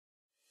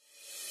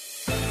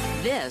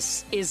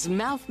This is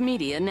Mouth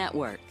Media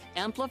Network.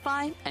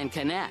 Amplify and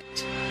connect.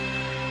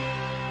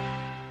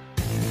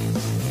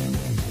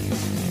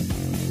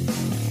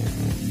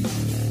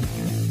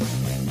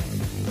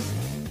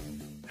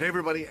 Hey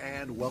everybody,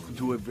 and welcome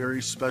to a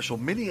very special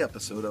mini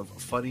episode of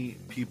Funny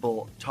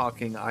People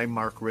Talking. I'm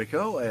Mark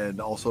Rico, and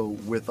also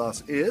with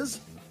us is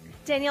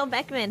Danielle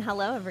Beckman.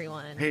 Hello,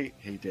 everyone. Hey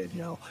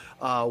Danielle.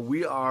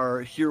 We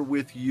are here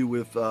with you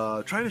with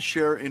trying to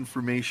share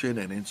information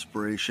and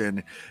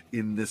inspiration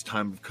in this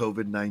time of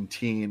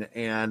COVID-19.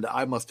 And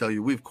I must tell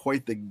you, we have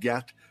quite the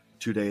get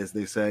today, as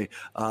they say.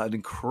 An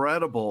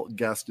incredible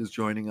guest is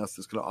joining us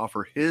that's going to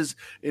offer his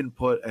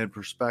input and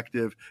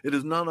perspective. It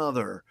is none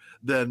other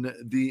than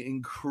the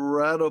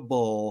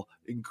incredible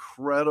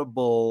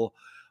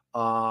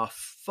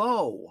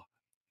foe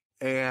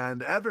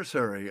and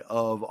adversary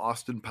of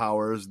Austin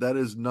Powers. That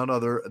is none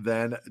other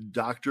than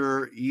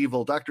Dr.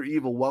 Evil. Dr.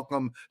 Evil,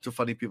 welcome to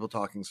Funny People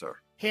Talking, sir.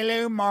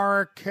 Hello,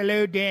 Mark.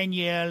 Hello,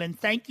 Danielle. And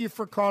thank you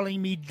for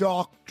calling me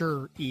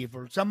Dr.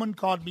 Evil. Someone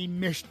called me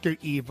Mr.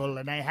 Evil,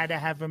 and I had to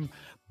have him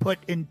put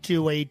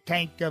into a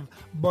tank of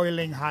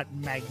boiling hot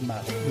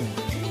magma.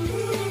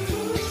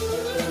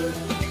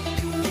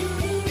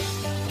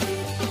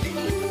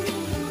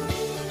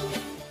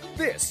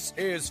 This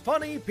is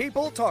Funny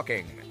People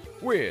Talking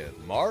with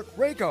Mark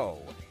Rico,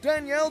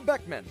 Danielle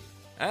Beckman,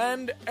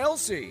 and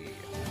Elsie.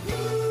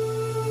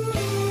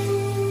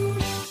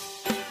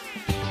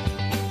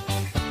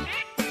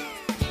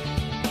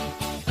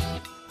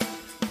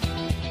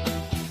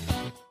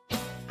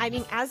 I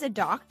mean, as a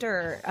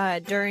doctor,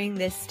 during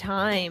this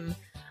time,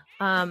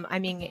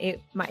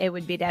 it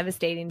would be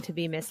devastating to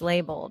be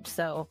mislabeled.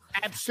 So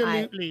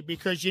absolutely,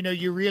 because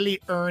you really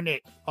earn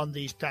it on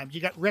these times.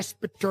 You got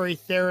respiratory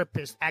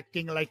therapists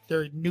acting like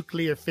they're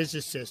nuclear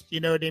physicists.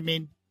 You know what I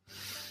mean?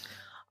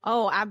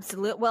 Oh,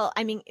 absolutely. Well,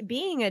 I mean,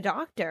 being a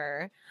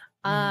doctor,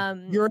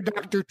 you're a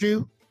doctor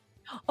too.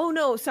 Oh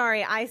no,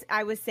 sorry.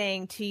 I was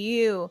saying to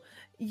you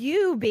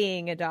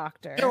being a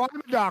doctor. No,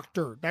 I'm a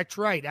doctor. That's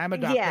right. I'm a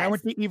doctor. Yes. I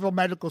went to Evil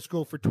Medical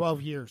School for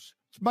 12 years.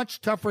 It's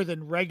much tougher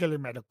than regular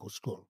medical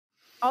school.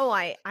 Oh,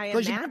 I imagine.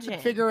 Because you have to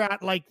figure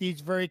out like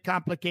these very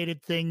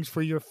complicated things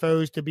for your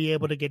foes to be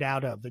able to get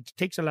out of. It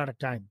takes a lot of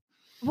time.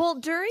 Well,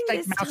 during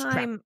like this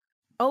time,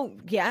 oh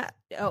yeah,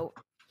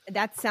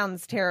 that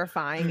sounds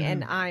terrifying,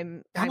 and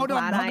I'm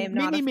glad I am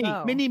not a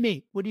foe.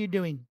 Mini-me, what are you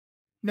doing?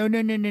 No.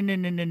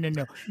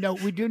 No,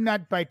 we do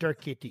not bite our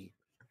kitty.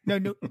 No,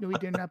 we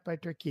do not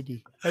bite our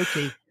kitty.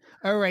 Okay.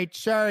 All right.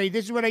 Sorry.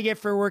 This is what I get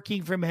for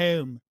working from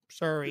home.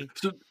 Sorry.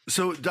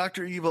 So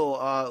Dr. Evil,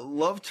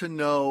 love to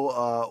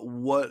know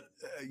what,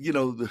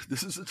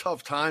 this is a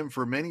tough time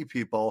for many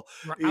people.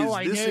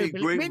 Is this a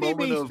great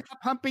moment of... Stop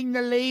humping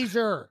the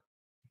laser.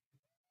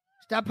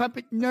 Stop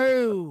humping.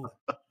 No.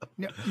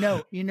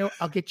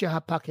 I'll get you a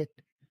hot pocket.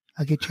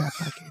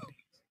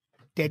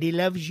 Daddy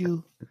loves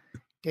you.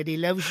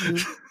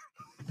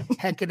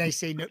 How can I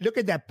say no? Look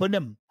at that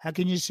punum. How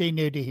can you say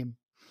no to him?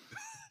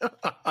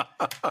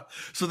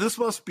 So this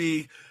must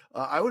be,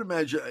 I would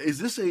imagine, is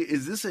this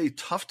a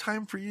tough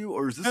time for you,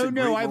 or is this?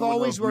 No, I've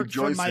always worked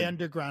from my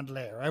underground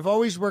lair. I've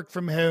always worked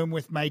from home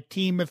with my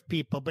team of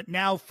people. But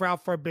now, Frau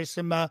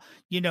Farbissima,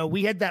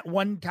 we had that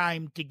one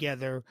time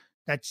together.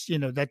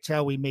 That's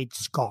how we made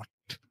Scott.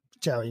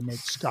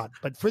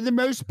 But for the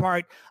most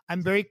part,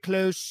 I'm very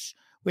close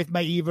with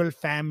my evil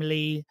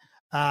family.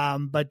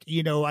 But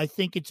I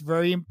think it's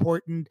very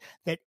important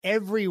that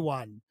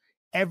everyone,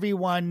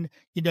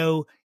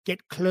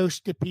 get close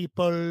to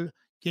people,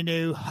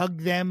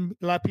 hug them.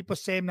 A lot of people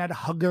say I'm not a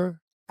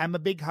hugger. I'm a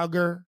big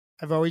hugger.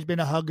 I've always been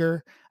a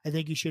hugger. I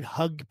think you should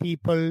hug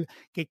people,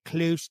 get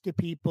close to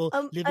people,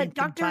 live in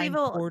Dr. confined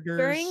Evil, quarters.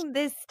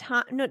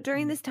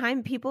 During this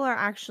time, people are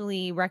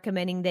actually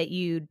recommending that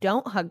you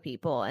don't hug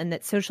people and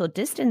that social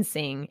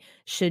distancing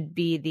should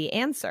be the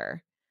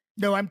answer.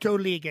 No, I'm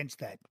totally against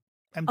that.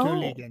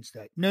 Against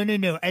that.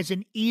 No. As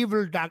an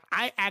evil doc,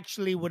 I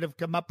actually would have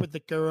come up with the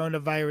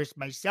coronavirus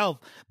myself,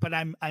 but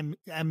I'm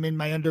in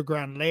my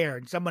underground lair,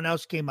 and someone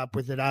else came up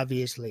with it,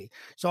 obviously.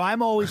 So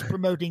I'm always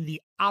promoting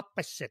the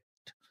opposite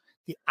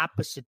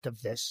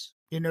of this.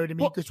 You know what I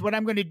mean? Because what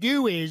I'm going to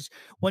do is,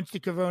 once the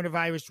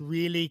coronavirus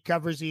really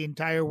covers the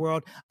entire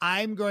world,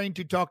 I'm going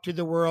to talk to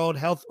the World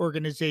Health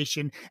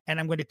Organization, and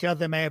I'm going to tell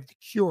them I have the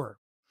cure.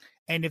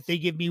 And if they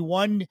give me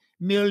 $1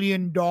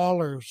 million,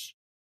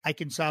 I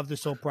can solve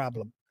this whole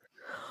problem.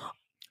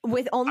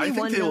 With only I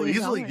think $1 they'll million.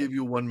 easily give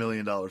you $1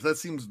 million. That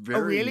seems very...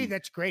 Oh, really?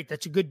 That's great.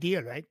 That's a good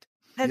deal, right?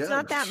 That's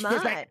not that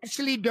much. I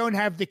actually don't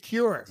have the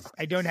cure.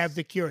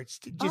 It's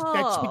just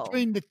that's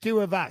between the two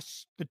of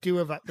us. The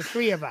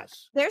three of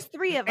us. There's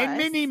three of us. And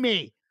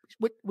mini-me.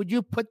 Would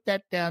you put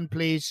that down,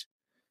 please?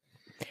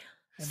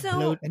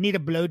 I need a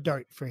blow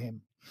dart for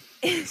him.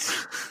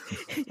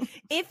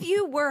 If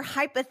you were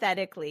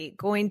hypothetically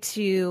going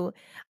to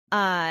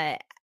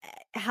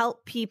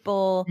help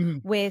people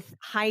with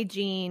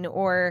hygiene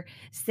or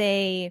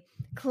say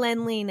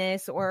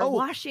cleanliness or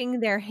washing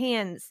their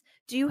hands,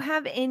 do you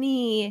have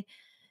any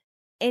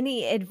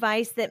any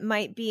advice that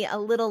might be a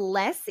little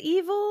less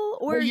evil,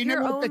 or Well, you know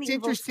your what? own That's evil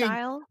interesting.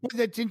 style? Well,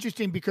 that's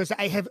interesting because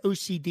I have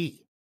OCD.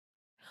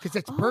 Because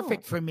that's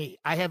perfect for me.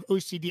 I have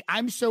OCD.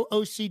 I'm so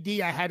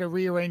OCD. I had to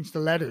rearrange the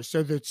letters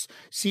so that's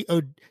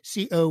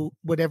C-O,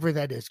 whatever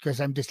that is, because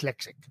I'm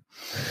dyslexic.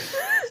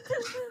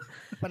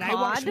 But I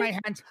wash Cod? my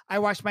hands. I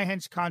wash my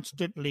hands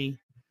constantly.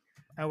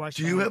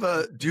 Do you have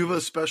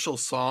a special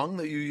song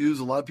that you use?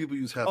 A lot of people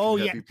use Oh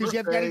yeah, Happy because you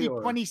have got to Birthday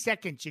do 20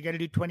 seconds. You got to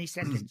do 20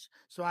 seconds.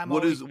 So I'm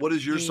what always,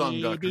 is your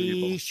song, Dr. Baby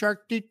Evil?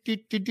 shark, do do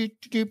do do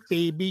do,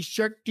 baby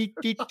shark, do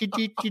do do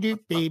do do,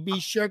 baby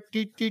shark,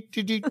 do do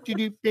do do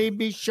do,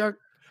 baby shark.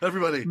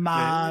 Everybody.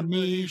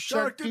 Mommy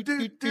shark, do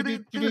do do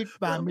do do,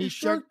 mommy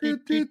shark, do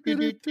do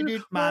do do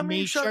do,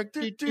 mommy shark,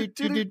 do do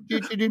do do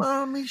do,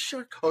 Mommy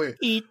shark. Okay.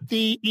 Eat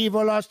the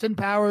evil Austin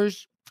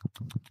Powers.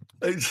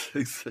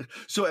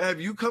 So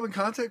have you come in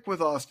contact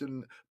with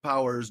Austin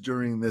Powers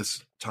during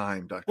this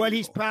time, Dr. Well, Evil?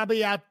 he's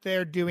probably out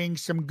there doing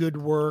some good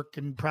work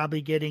and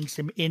probably getting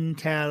some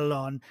intel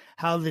on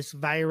how this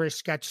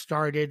virus got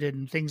started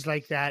and things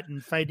like that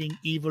and fighting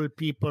evil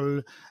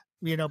people,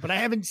 but I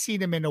haven't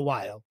seen him in a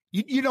while.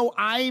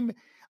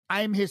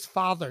 I'm his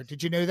father.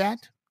 Did you know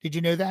that?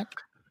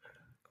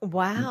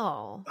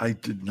 Wow. I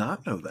did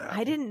not know that.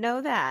 I didn't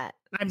know that.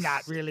 I'm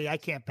not really. I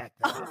can't back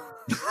that up.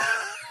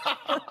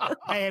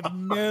 I have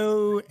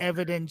no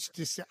evidence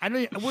to say.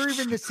 We're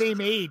even the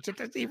same age. It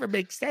doesn't even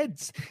make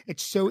sense.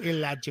 It's so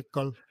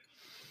illogical.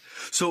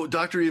 So,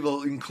 Dr.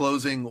 Evil, in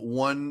closing,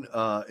 one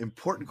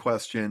important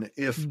question: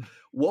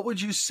 what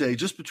would you say,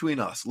 just between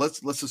us?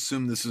 Let's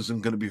assume this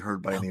isn't going to be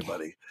heard by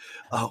anybody.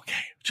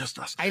 Okay, just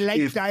us. I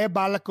like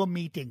diabolical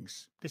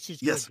meetings. This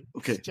is yes. Good.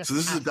 Okay, so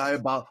this is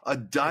a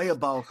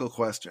diabolical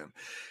question.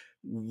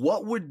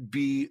 What would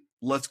be,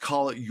 let's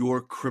call it,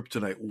 your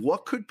kryptonite?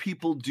 What could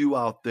people do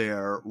out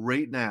there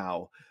right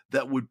now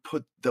that would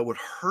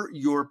hurt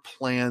your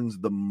plans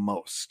the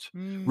most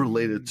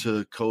related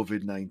to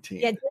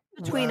COVID-19? Yeah, just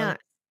between us.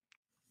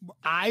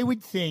 I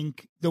would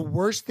think the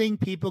worst thing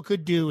people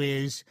could do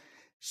is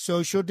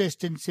social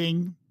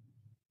distancing,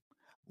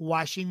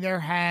 washing their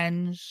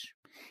hands,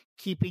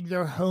 keeping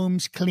their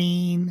homes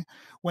clean.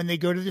 When they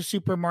go to the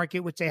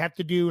supermarket, which they have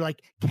to do,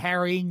 like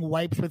carrying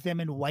wipes with them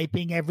and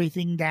wiping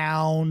everything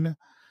down,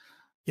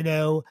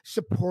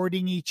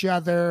 supporting each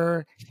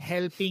other,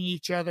 helping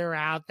each other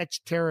out. That's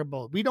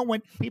terrible. We don't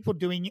want people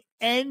doing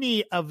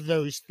any of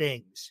those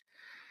things,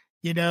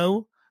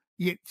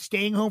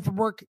 staying home from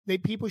work.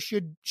 People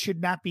should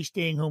not be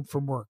staying home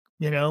from work.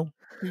 I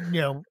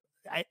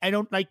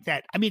don't like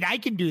that. I mean, I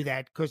can do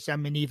that because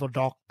I'm an evil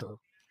doctor.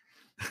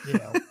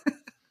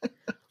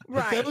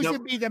 Right. Those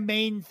would be the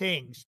main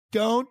things.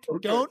 Don't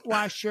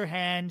wash your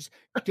hands.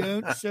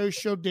 Don't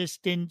social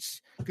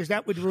distance, because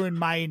that would ruin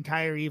my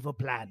entire evil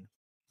plan.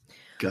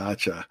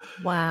 Gotcha.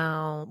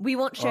 Wow. We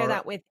won't share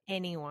that with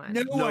anyone.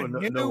 No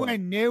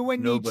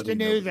one needs to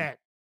know that.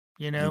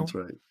 That's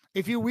right.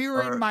 If we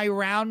were in my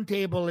round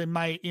table in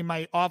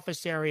my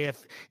office area,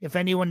 if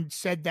anyone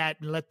said that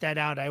and let that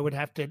out, I would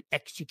have to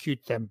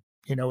execute them,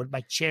 with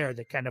my chair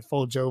that kind of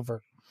folds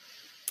over.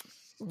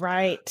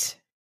 Right.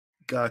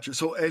 Gotcha.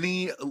 So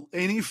any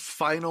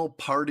final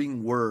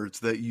parting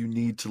words that you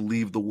need to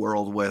leave the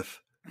world with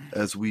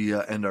as we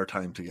end our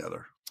time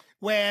together?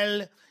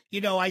 Well,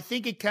 I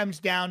think it comes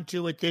down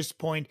to, at this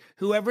point,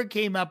 whoever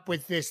came up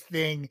with this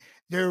thing,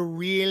 they're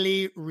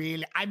really,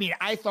 really,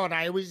 I thought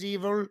I was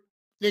evil.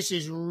 This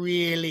is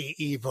really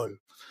evil.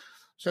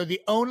 So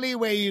the only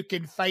way you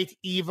can fight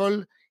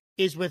evil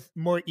is with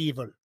more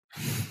evil.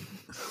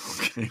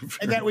 Okay,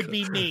 and that would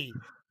be me.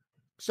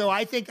 So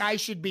I think I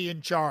should be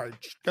in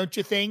charge. Don't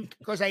you think?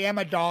 Because I am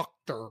a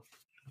doctor.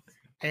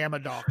 Okay,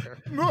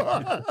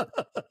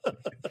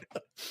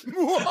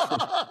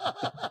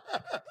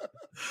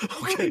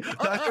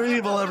 Dr.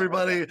 Evil,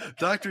 everybody.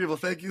 Dr. Evil,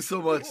 thank you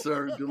so much,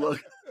 sir. Good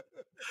luck.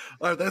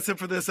 All right, that's it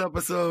for this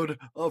episode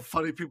of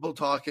Funny People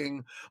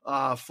Talking.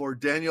 For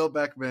Danielle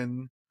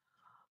Beckman.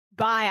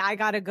 Bye. I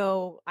gotta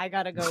go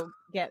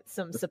get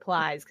some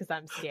supplies because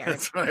I'm scared.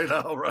 That's right.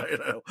 All right.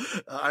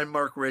 I'm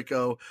Mark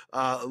Rako.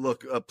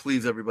 Look,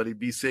 please, everybody,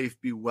 be safe,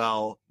 be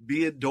well,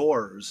 be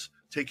indoors,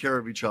 take care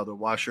of each other,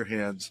 wash your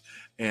hands,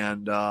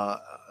 and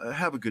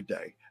have a good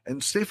day.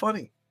 And stay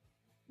funny.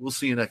 We'll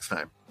see you next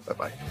time.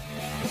 Bye-bye.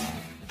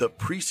 The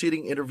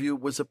preceding interview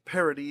was a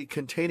parody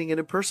containing an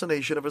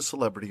impersonation of a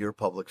celebrity or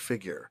public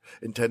figure,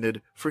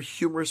 intended for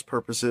humorous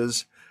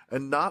purposes,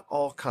 and not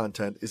all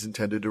content is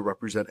intended to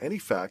represent any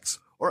facts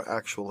or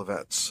actual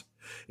events.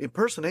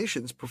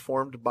 Impersonations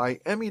performed by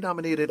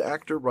Emmy-nominated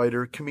actor,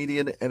 writer,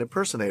 comedian, and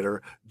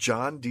impersonator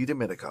John D.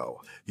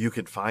 Domenico. You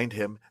can find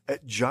him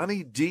at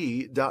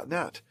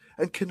johnnyd.net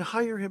and can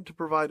hire him to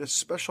provide a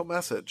special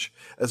message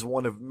as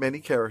one of many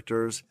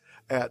characters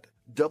at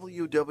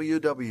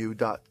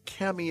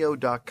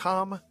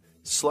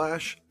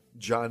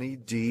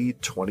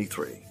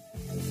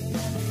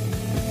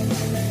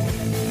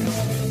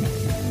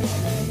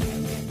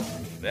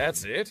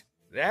That's it?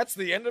 That's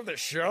the end of the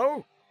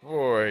show?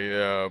 Boy,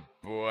 oh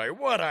boy,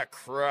 what a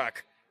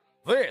crock.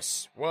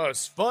 This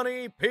was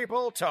Funny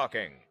People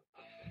Talking.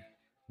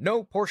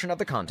 No portion of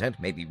the content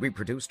may be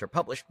reproduced or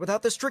published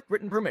without the strict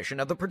written permission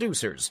of the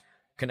producers.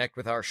 Connect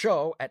with our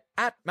show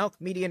at Mouth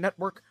Media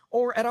Network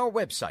or at our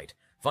website,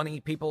 Funny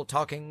People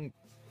Talking.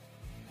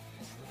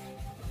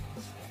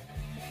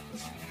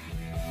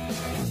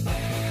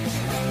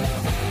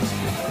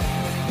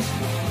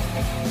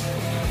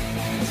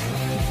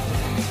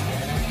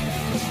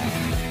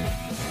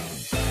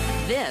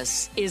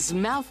 This is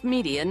Mouth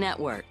Media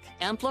Network.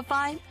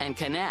 Amplify and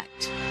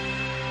connect.